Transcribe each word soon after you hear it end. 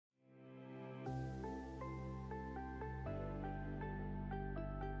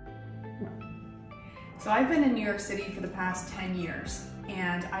So I've been in New York City for the past 10 years,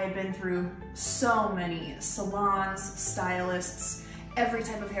 and I've been through so many salons, stylists, every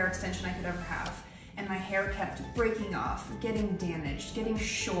type of hair extension I could ever have. And my hair kept breaking off, getting damaged, getting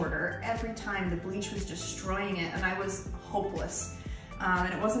shorter. Every time the bleach was destroying it, and I was hopeless.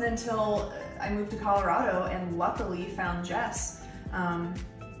 And it wasn't until I moved to Colorado and luckily found Jess.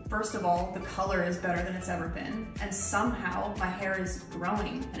 First of all, the color is better than it's ever been, and somehow my hair is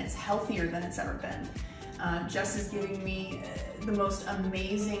growing and it's healthier than it's ever been. Jess is giving me the most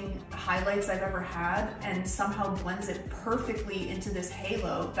amazing highlights I've ever had and somehow blends it perfectly into this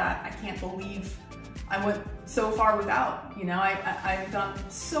halo that I can't believe I went so far without. You know, I've done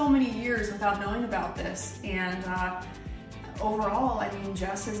so many years without knowing about this, and overall, I mean,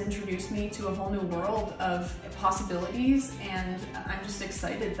 Jess has introduced me to a whole new world of possibilities, and I'm just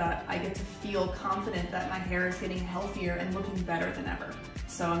excited that I get to feel confident that my hair is getting healthier and looking better than ever.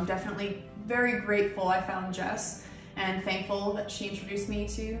 So I'm definitely very grateful I found Jess and thankful that she introduced me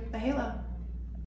to the halo.